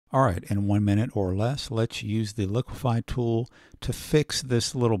All right, in 1 minute or less, let's use the Liquify tool to fix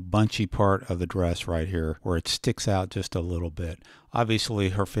this little bunchy part of the dress right here where it sticks out just a little bit. Obviously,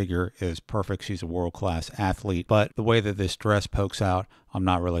 her figure is perfect. She's a world-class athlete, but the way that this dress pokes out, I'm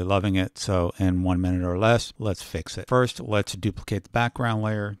not really loving it. So in 1 minute or less, let's fix it. First, let's duplicate the background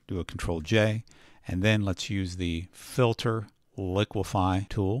layer, do a Control-J, and then let's use the Filter Liquify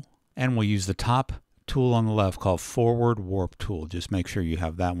tool, and we'll use the top tool on the left called Forward Warp Tool. Just make sure you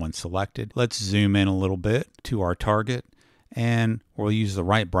have that one selected. Let's zoom in a little bit to our target, and we'll use the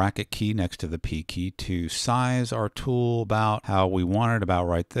right bracket key next to the P key to size our tool about how we want it, about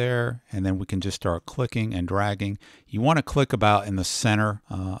right there, and then we can just start clicking and dragging. You want to click about in the center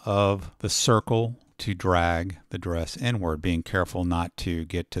of the circle to drag the dress inward, being careful not to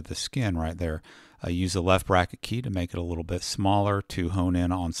get to the skin right there. Use the left bracket key to make it a little bit smaller to hone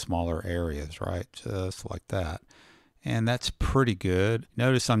in on smaller areas, right? Just like that. And that's pretty good.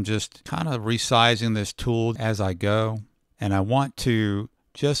 Notice I'm just kind of resizing this tool as I go. And I want to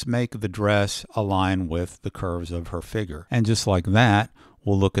just make the dress align with the curves of her figure. And just like that,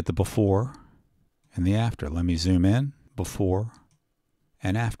 we'll look at the before and the after. Let me zoom in. Before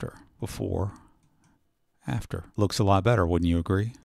and after. Before, after. Looks a lot better, wouldn't you agree?